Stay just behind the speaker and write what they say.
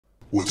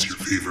What's your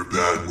favorite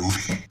bad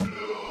movie?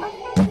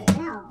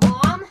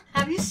 Mom,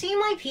 have you seen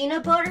my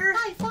peanut butter?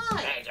 High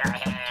five! Head your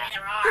head.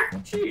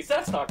 Roar. Jeez,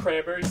 that's not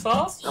cranberry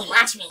sauce. You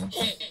watch me.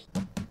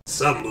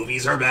 Some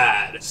movies are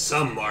bad,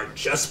 some are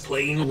just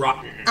plain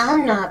rotten.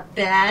 I'm not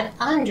bad,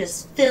 I'm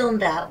just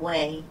filmed that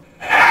way.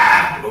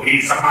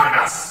 Movies Among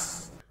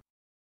Us.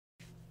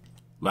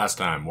 Last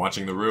time,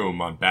 watching The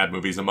Room on Bad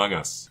Movies Among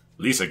Us.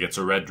 Lisa gets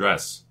a red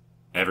dress.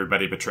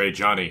 Everybody betrayed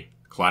Johnny.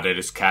 Claudette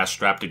is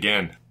cash-strapped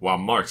again, while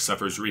Mark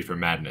suffers reefer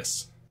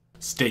madness.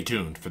 Stay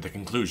tuned for the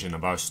conclusion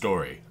of our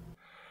story.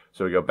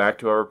 So we go back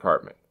to our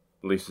apartment.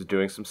 Lisa's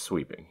doing some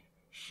sweeping.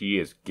 She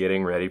is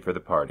getting ready for the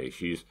party.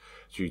 She's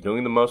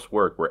doing the most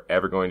work we're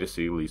ever going to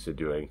see Lisa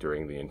doing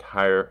during the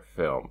entire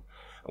film.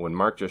 When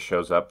Mark just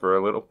shows up for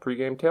a little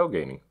pregame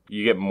tailgating.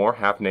 You get more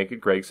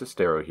half-naked Greg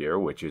Sestero here,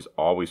 which is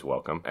always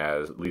welcome,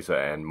 as Lisa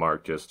and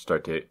Mark just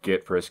start to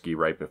get frisky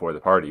right before the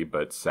party,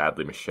 but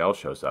sadly Michelle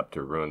shows up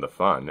to ruin the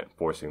fun,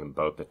 forcing them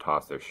both to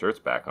toss their shirts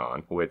back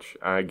on, which,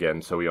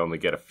 again, so we only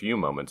get a few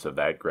moments of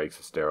that Greg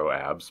Sestero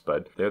abs,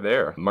 but they're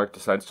there. Mark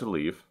decides to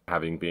leave,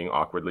 having being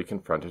awkwardly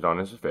confronted on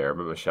his affair,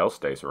 but Michelle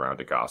stays around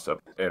to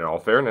gossip. In all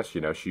fairness,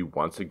 she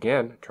once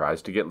again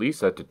tries to get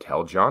Lisa to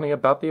tell Johnny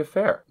about the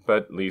affair,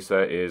 but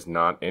Lisa is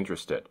not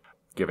interested,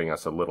 giving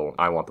us a little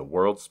I want the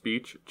world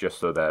speech, just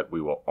so that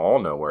we will all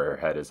know where her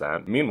head is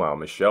at. Meanwhile,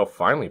 Michelle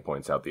finally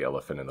points out the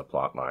elephant in the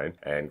plot line,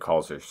 and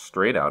calls her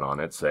straight out on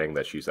it, saying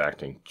that she's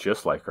acting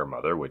just like her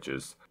mother, which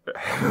is...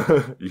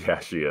 yeah,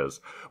 she is.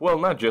 Well,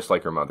 not just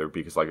like her mother,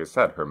 because like I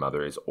said, her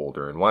mother is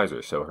older and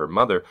wiser, so her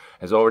mother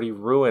has already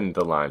ruined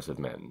the lives of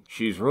men.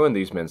 She's ruined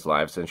these men's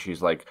lives, and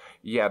she's like,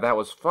 yeah, that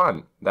was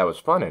fun. That was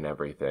fun and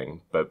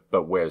everything, but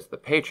where's the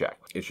paycheck?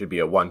 It should be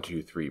a 1,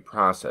 2, 3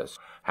 process.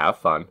 Have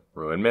fun,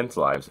 ruin men's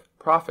lives,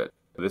 profit.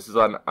 This is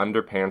an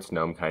underpants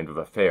gnome kind of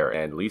affair,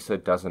 and Lisa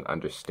doesn't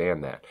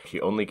understand that.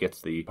 She only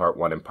gets the part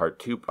 1 and part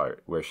 2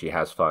 part, where she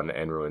has fun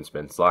and ruins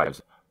men's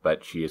lives,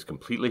 but she has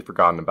completely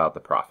forgotten about the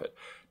profit.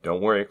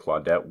 Don't worry,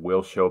 Claudette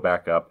will show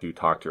back up to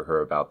talk to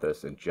her about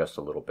this in just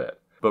a little bit.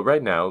 But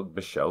right now,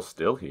 Michelle's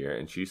still here,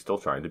 and she's still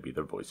trying to be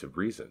the voice of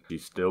reason. She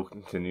still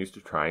continues to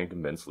try and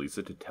convince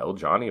Lisa to tell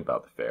Johnny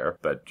about the affair,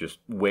 but just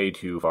way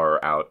too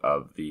far out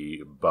of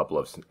the bubble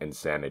of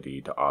insanity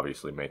to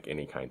obviously make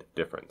any kind of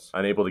difference.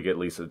 Unable to get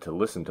Lisa to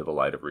listen to the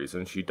light of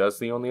reason, she does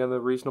the only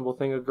other reasonable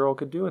thing a girl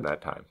could do in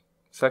that time.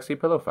 Sexy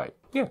pillow fight.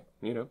 Yeah,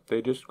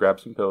 they just grab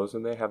some pillows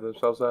and they have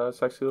themselves a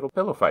sexy little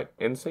pillow fight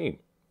in scene.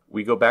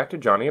 We go back to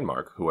Johnny and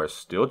Mark, who are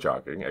still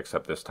jogging,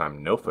 except this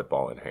time no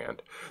football in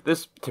hand.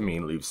 This, to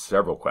me, leaves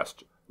several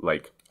questions.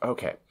 Like,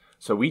 okay,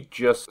 so we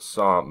just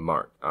saw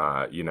Mark,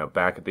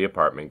 back at the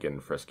apartment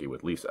getting frisky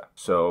with Lisa.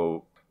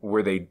 So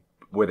were they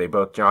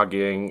both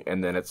jogging,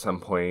 and then at some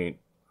point,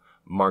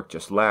 Mark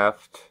just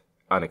left,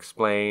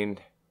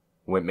 unexplained,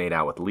 made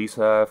out with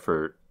Lisa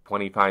for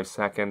 25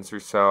 seconds or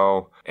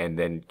so, and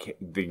then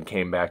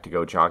came back to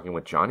go jogging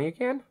with Johnny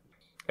again?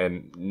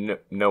 And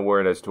no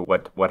word as to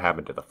what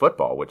happened to the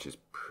football, which is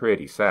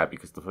pretty sad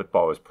because the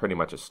football is pretty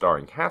much a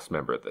starring cast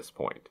member at this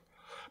point.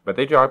 But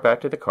they jog back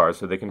to the car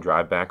so they can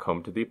drive back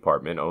home to the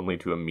apartment, only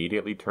to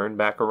immediately turn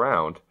back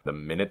around the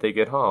minute they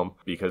get home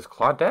because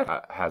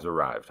Claudette has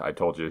arrived. I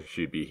told you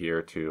she'd be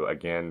here to,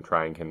 again,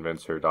 try and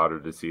convince her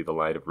daughter to see the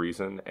light of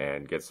reason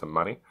and get some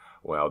money.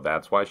 Well,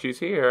 that's why she's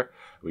here.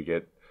 We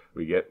get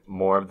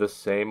more of the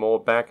same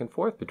old back and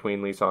forth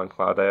between Lisa and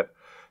Claudette.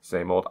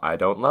 Same old, I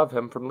don't love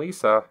him from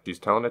Lisa. She's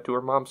telling it to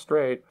her mom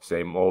straight.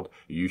 Same old,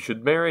 you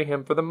should marry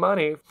him for the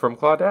money from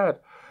Claudette.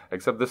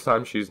 Except this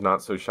time she's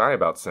not so shy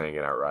about saying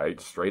it outright,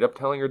 straight up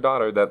telling her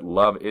daughter that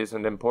love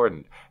isn't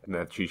important, and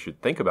that she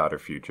should think about her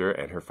future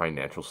and her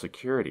financial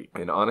security.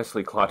 And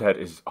honestly, Claudette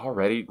is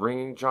already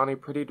wringing Johnny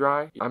pretty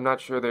dry. I'm not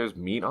sure there's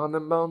meat on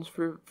them bones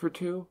for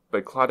two,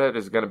 but Claudette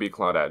is going to be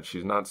Claudette.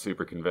 She's not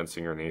super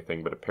convincing or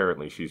anything, but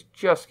apparently she's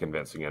just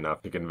convincing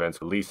enough to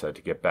convince Lisa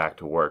to get back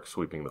to work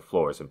sweeping the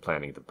floors and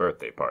planning the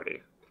birthday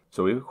party.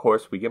 So of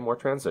course, we get more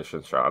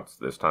transition shots,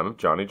 this time of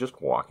Johnny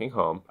just walking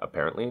home,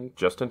 apparently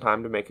just in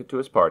time to make it to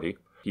his party.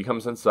 He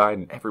comes inside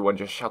and everyone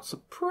just shouts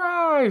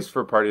surprise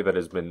for a party that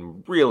has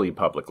been really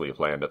publicly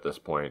planned at this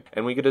point.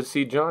 And we get to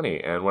see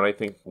Johnny and what I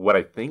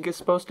think is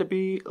supposed to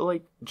be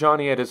like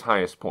Johnny at his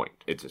highest point.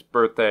 It's his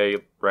birthday,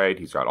 right?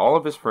 He's got all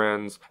of his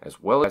friends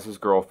as well as his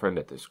girlfriend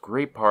at this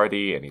great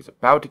party, and he's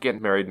about to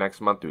get married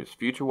next month to his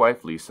future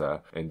wife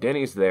Lisa. And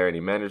Denny's there and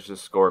he manages to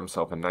score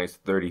himself a nice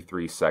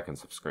 33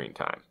 seconds of screen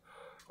time.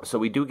 So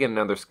we do get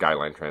another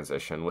skyline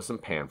transition with some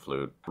pan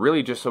flute,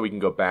 really just so we can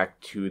go back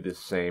to the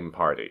same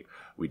party.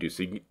 We do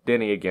see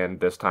Denny again,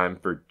 this time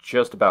for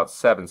just about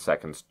 7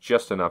 seconds,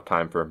 just enough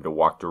time for him to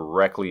walk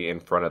directly in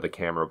front of the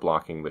camera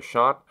blocking the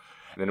shot,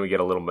 and then we get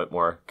a little bit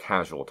more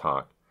casual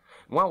talk.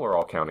 And while we're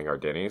all counting our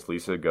Denny's,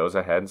 Lisa goes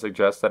ahead and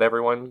suggests that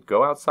everyone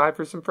go outside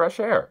for some fresh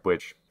air,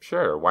 which,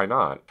 sure, why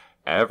not?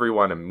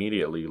 Everyone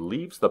immediately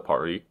leaves the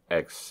party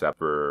except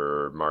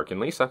for Mark and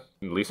Lisa.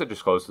 Lisa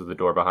just closes the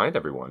door behind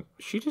everyone.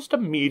 She just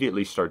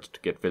immediately starts to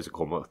get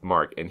physical with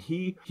Mark, and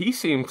he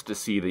seems to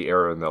see the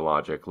error in the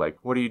logic. Like,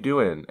 what are you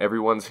doing?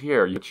 Everyone's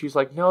here. But she's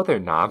like, no, they're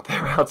not.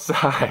 They're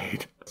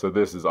outside. So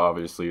this is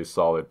obviously a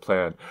solid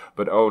plan.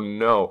 But oh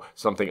no,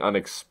 something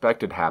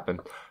unexpected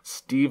happened.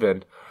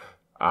 Steven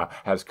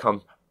has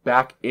come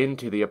back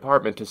into the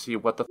apartment to see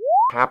what the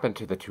happened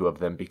to the two of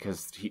them,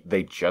 because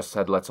they just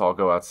said let's all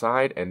go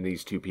outside and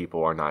these two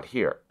people are not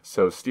here.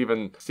 So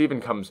Steven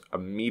comes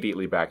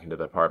immediately back into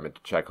the apartment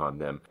to check on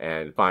them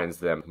and finds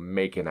them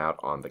making out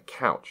on the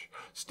couch.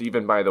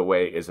 Steven, by the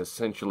way, is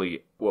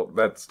essentially, well,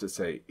 that's to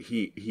say,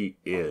 he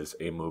is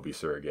a movie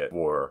surrogate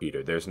for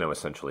Peter. There's no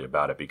essentially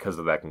about it. Because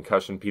of that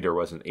concussion, Peter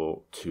wasn't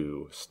able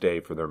to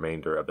stay for the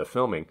remainder of the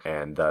filming,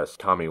 and thus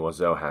Tommy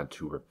Wiseau had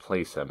to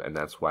replace him, and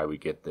that's why we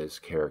get this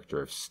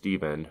character of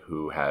Steven,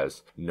 who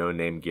has no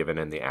name given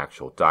in the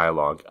actual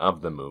dialogue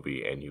of the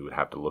movie, and you would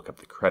have to look up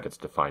the credits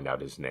to find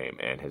out his name,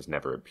 and has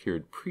never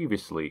appeared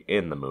previously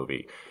in the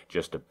movie,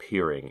 just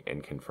appearing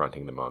and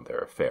confronting them on their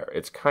affair.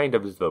 It's kind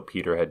of as though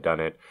Peter had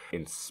done it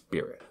in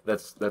spirit.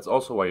 That's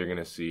also why you're going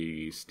to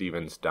see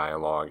Steven's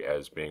dialogue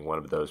as being one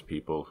of those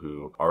people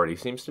who already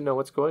seems to know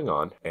what's going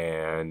on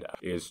and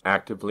is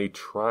actively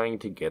trying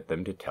to get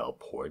them to tell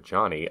poor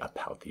Johnny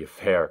about the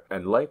affair.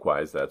 And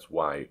likewise, that's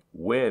why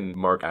when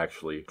Mark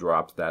actually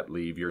drops that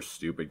leave your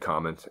stupid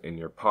comments in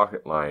your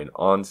pocket line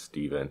on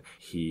Steven,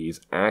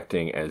 he's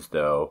acting as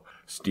though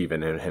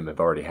Steven and him have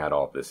already had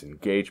all this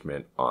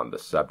engagement on the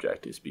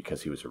subject, is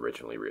because he was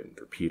originally written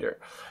for Peter.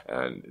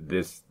 And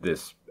this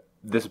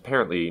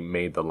apparently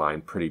made the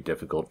line pretty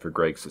difficult for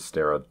Greg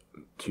Sestero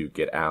to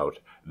get out,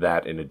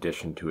 that in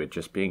addition to it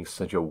just being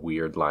such a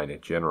weird line in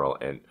general.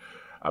 And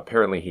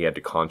apparently he had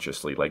to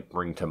consciously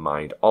bring to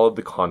mind all of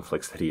the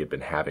conflicts that he had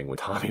been having with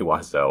Tommy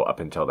Wiseau up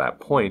until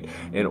that point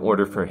in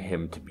order for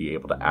him to be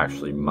able to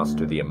actually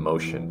muster the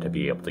emotion to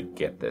be able to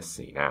get this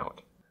scene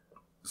out.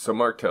 So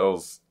Mark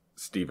tells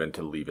Steven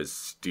to leave his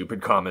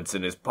stupid comments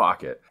in his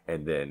pocket,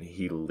 and then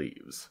he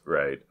leaves,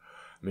 right?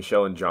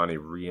 Michelle and Johnny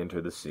re-enter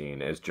the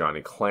scene as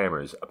Johnny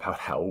clamors about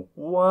how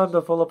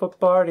wonderful of a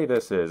party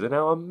this is and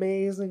how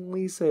amazing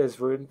Lisa is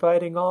for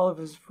inviting all of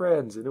his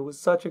friends, and it was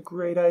such a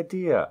great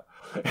idea.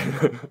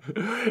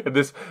 And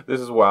this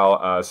is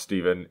while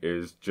Steven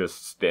is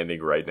just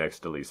standing right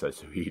next to Lisa,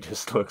 so he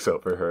just looks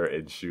over her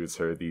and shoots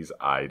her these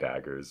eye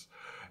daggers.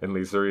 And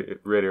Lisa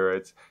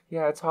reiterates,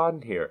 yeah, it's hot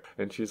in here.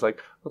 And she's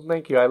like, well,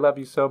 thank you. I love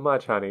you so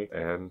much, honey.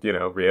 And,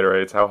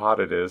 reiterates how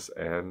hot it is.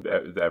 And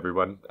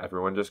everyone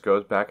just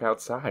goes back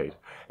outside.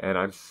 And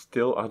I'm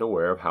still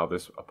unaware of how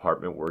this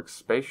apartment works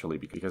spatially,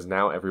 because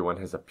now everyone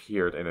has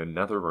appeared in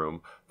another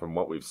room from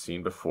what we've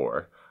seen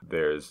before.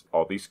 There's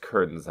all these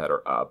curtains that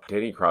are up.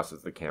 Danny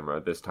crosses the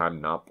camera, this time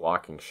not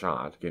blocking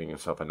shot, getting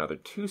himself another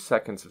 2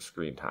 seconds of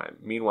screen time.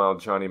 Meanwhile,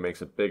 Johnny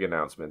makes a big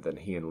announcement that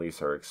he and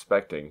Lisa are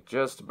expecting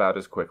just about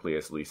as quickly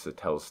as Lisa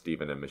tells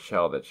Steven and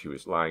Michelle that she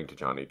was lying to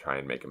Johnny to try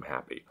and make him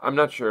happy. I'm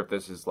not sure if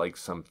this is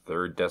some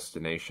third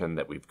destination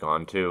that we've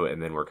gone to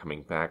and then we're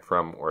coming back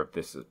from, or if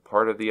this is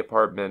part of the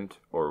apartment,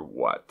 or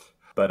what.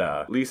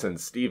 But Lisa and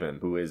Steven,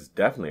 who is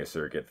definitely a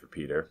surrogate for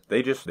Peter,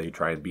 they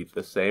try and beat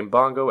the same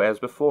bongo as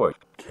before.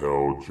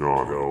 Tell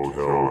John,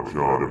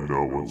 let him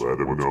know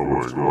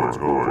what's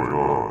going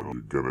on.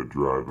 You're gonna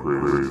drive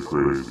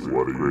crazy.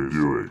 What are you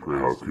doing?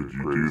 How could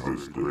you do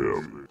this to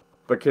him?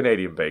 But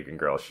Canadian Bacon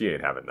Girl, she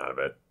ain't having none of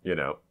it.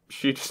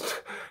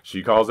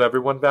 She calls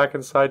everyone back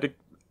inside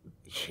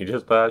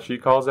she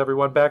calls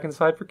everyone back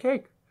inside for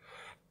cake.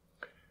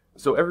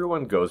 So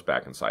everyone goes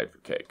back inside for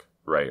cake,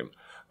 right?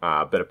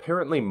 But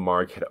apparently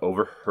Mark had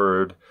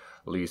overheard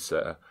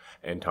Lisa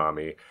and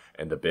Tommy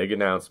and the big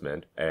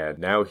announcement, and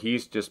now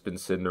he's just been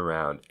sitting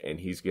around and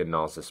he's getting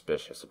all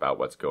suspicious about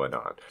what's going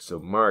on. So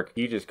Mark,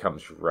 he just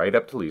comes right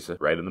up to Lisa,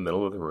 right in the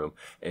middle of the room,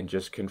 and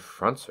just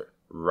confronts her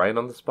right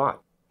on the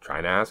spot,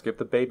 trying to ask if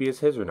the baby is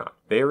his or not,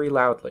 very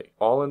loudly,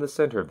 all in the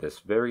center of this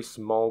very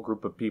small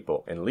group of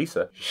people. And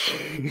Lisa,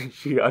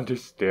 she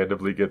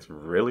understandably gets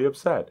really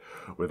upset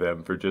with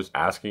him for just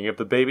asking if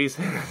the baby's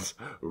his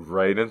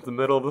right in the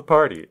middle of the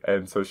party.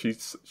 And so she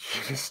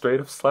just straight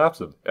up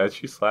slaps him, and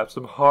she slaps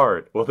him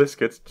hard. Well, this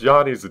gets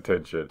Johnny's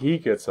attention. He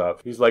gets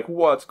up. He's like,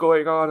 what's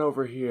going on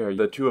over here?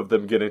 The two of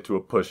them get into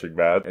a pushing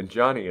match, and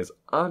Johnny is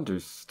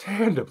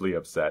understandably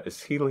upset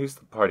as he leaves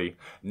the party,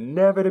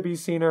 never to be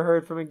seen or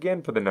heard from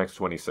again for the next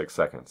 26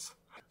 seconds.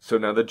 So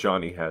now that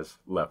Johnny has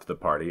left the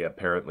party,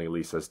 apparently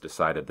Lisa's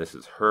decided this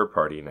is her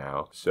party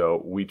now.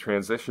 So we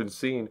transition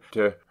scene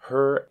to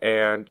her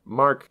and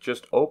Mark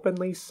just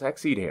openly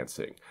sexy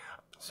dancing.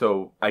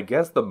 So I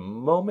guess the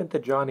moment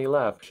that Johnny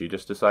left, she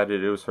just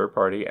decided it was her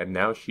party, and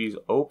now she's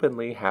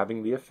openly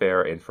having the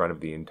affair in front of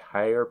the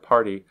entire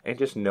party, and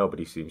just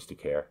nobody seems to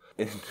care.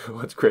 And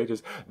what's great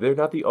is they're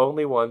not the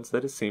only ones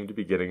that seem to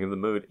be getting in the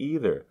mood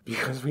either,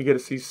 because we get to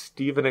see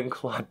Steven and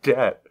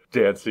Claudette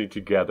dancing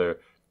together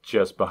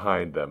just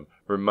behind them.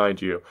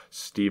 Remind you,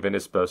 Steven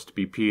is supposed to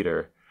be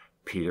Peter.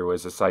 Peter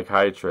was a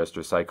psychiatrist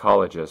or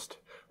psychologist,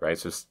 right?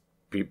 So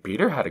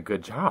Peter had a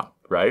good job,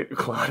 right?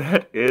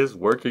 Claudette is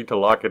working to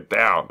lock it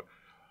down.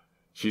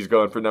 She's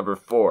going for number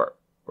 4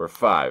 or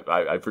 5.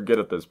 I forget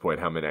at this point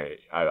how many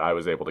I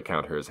was able to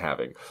count her as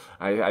having.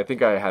 I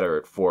think I had her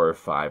at 4 or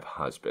 5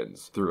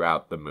 husbands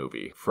throughout the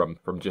movie from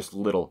just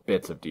little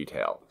bits of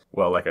detail.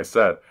 Well, like I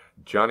said,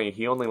 Johnny,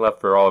 he only left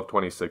for all of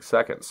 26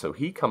 seconds, so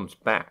he comes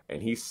back,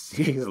 and he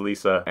sees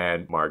Lisa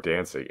and Mark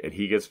dancing, and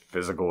he gets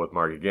physical with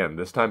Mark again,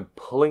 this time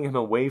pulling him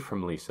away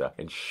from Lisa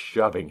and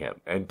shoving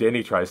him. And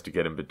Denny tries to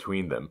get in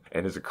between them,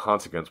 and as a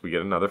consequence, we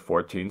get another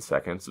 14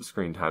 seconds of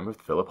screen time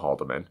with Philip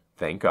Haldeman.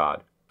 Thank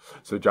God.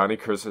 So Johnny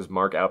curses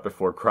Mark out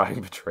before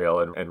crying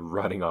betrayal and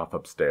running off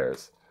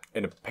upstairs.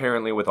 And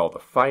apparently with all the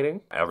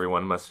fighting,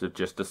 everyone must have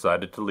just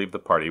decided to leave the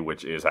party,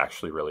 which is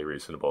actually really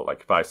reasonable.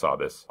 Like, if I saw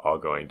this all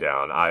going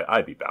down,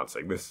 I'd be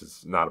bouncing. This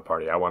is not a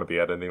party I want to be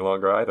at any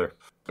longer either.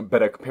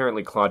 But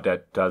apparently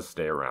Claudette does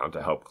stay around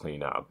to help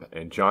clean up.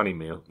 And Johnny,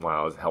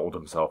 meanwhile, has held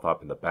himself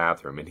up in the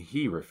bathroom, and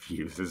he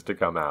refuses to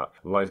come out.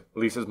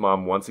 Lisa's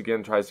mom once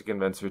again tries to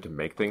convince her to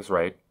make things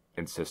right,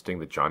 insisting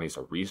that Johnny's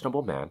a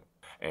reasonable man,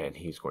 and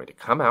he's going to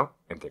come out,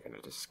 and they're going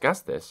to discuss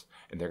this,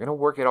 and they're going to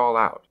work it all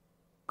out.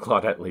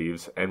 Claudette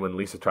leaves, and when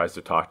Lisa tries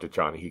to talk to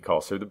Johnny, he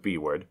calls her the B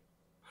word,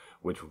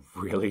 which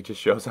really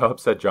just shows how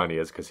upset Johnny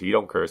is, because he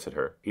don't curse at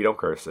her. He don't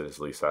curse at his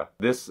Lisa.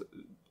 This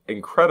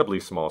incredibly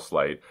small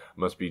slight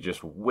must be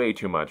just way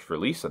too much for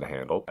Lisa to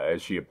handle,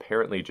 as she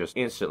apparently just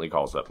instantly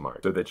calls up Mark,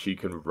 so that she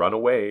can run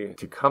away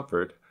to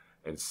comfort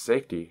and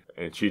safety,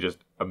 and she just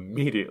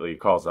immediately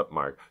calls up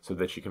Mark so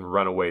that she can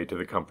run away to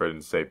the comfort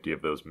and safety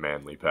of those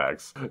manly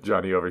packs.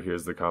 Johnny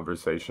overhears the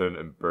conversation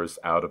and bursts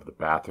out of the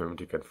bathroom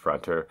to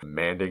confront her,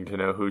 demanding to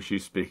know who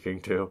she's speaking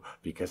to,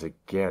 because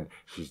again,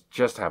 she's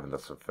just having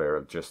this affair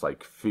of just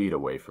like feet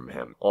away from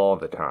him all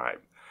the time.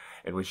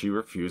 And when she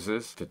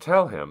refuses to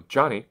tell him,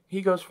 Johnny,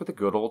 he goes for the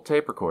good old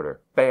tape recorder.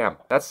 Bam!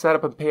 That's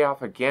setup and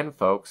payoff again,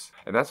 folks.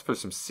 And that's for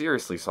some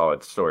seriously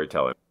solid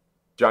storytelling.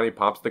 Johnny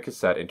pops the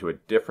cassette into a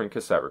different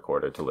cassette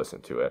recorder to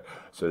listen to it,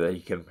 so that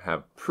he can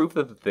have proof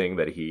of the thing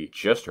that he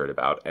just heard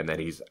about and that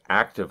he's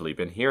actively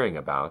been hearing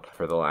about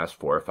for the last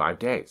 4 or 5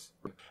 days.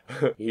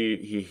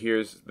 He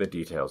hears the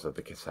details of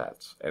the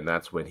cassettes, and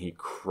that's when he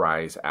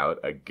cries out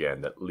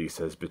again that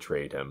Lisa has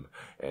betrayed him,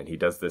 and he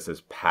does this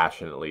as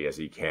passionately as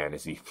he can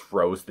as he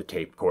throws the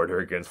tape recorder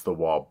against the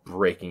wall,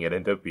 breaking it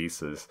into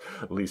pieces.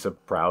 Lisa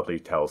proudly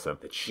tells him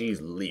that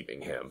she's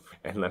leaving him,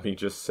 and let me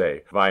just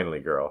say, finally,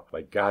 girl,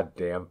 like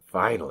goddamn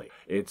finally,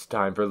 it's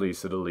time for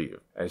Lisa to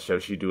leave, and so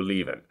she do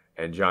leaving,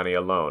 and Johnny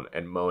alone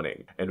and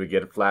moaning, and we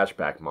get a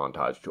flashback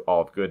montage to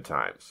all good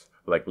times,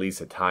 like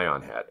Lisa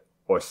tie-on had,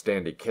 or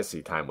standy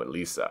kissy time with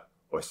Lisa,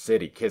 or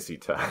city kissy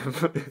time.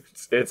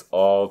 it's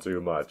all too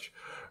much.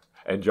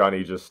 And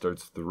Johnny just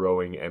starts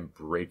throwing and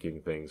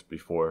breaking things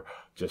before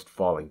just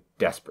falling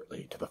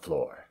desperately to the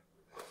floor.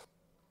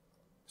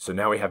 So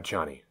now we have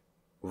Johnny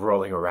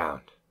rolling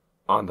around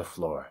on the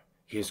floor.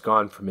 He has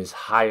gone from his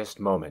highest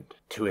moment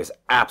to his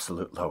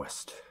absolute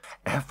lowest.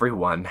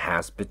 Everyone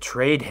has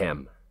betrayed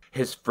him.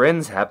 His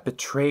friends have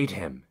betrayed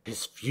him.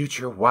 His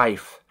future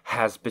wife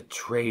has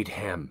betrayed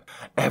him.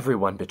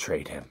 Everyone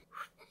betrayed him.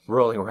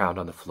 Rolling around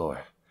on the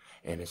floor,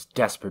 in his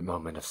desperate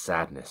moment of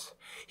sadness,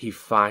 he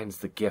finds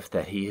the gift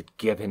that he had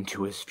given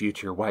to his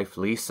future wife,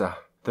 Lisa,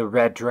 the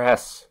red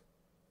dress.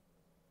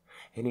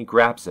 And he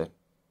grabs it,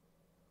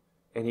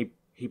 and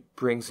he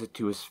brings it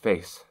to his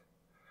face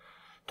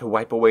to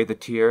wipe away the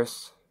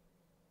tears,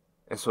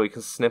 and so he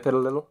can sniff it a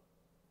little.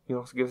 You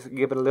know,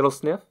 give it a little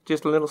sniff,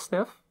 just a little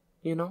sniff,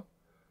 you know.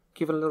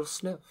 Give it a little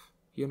sniff,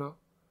 you know.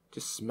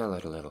 Just smell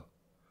it a little,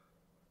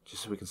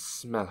 just so we can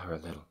smell her a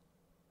little.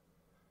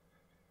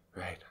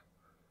 Right.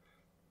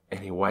 And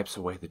he wipes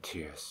away the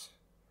tears,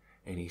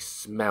 and he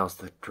smells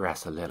the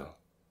dress a little,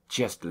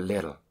 just a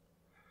little,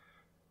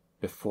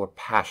 before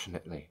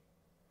passionately,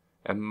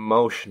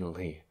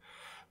 emotionally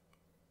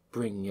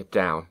bringing it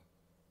down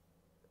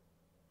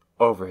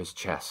over his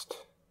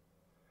chest,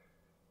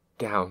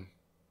 down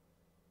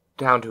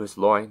to his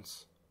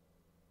loins,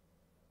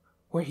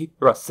 where he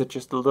thrusts it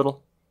just a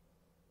little,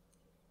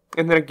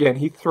 and then again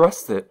he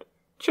thrusts it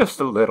just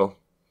a little,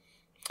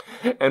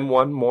 and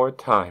one more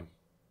time.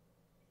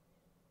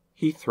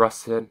 He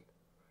thrusts in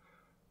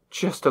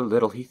just a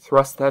little. He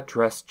thrusts that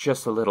dress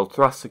just a little.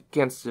 Thrusts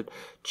against it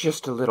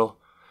just a little.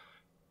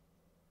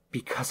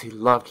 Because he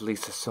loved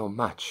Lisa so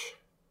much.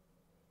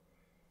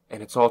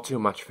 And it's all too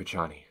much for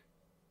Johnny.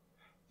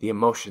 The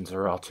emotions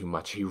are all too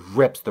much. He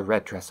rips the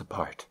red dress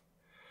apart.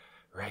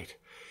 Right.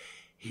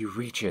 He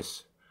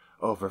reaches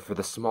over for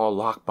the small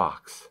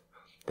lockbox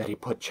that he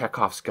put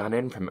Chekhov's gun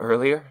in from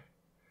earlier.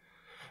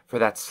 For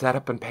that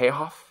setup and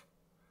payoff.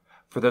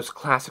 For those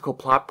classical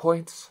plot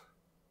points.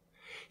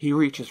 He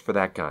reaches for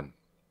that gun.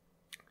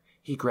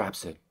 He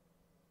grabs it,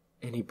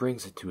 and he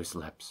brings it to his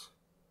lips.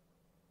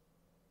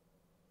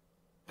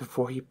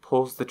 Before he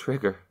pulls the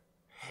trigger,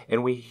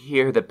 and we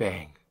hear the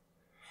bang,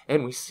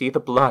 and we see the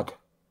blood.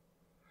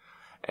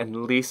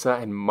 And Lisa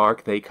and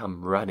Mark, they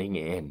come running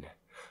in.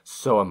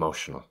 So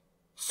emotional,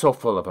 so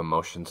full of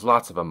emotions,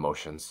 lots of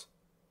emotions.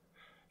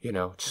 You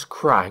know, just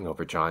crying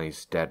over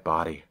Johnny's dead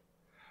body.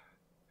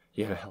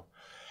 You know,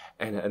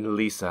 and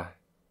Lisa,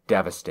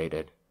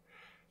 devastated,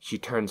 she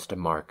turns to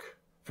Mark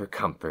for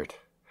comfort,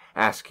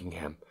 asking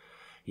him,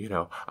 you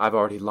know, I've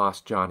already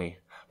lost Johnny,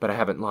 but I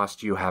haven't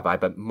lost you, have I?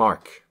 But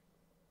Mark,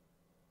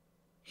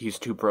 he's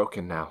too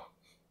broken now.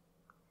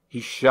 He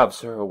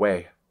shoves her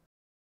away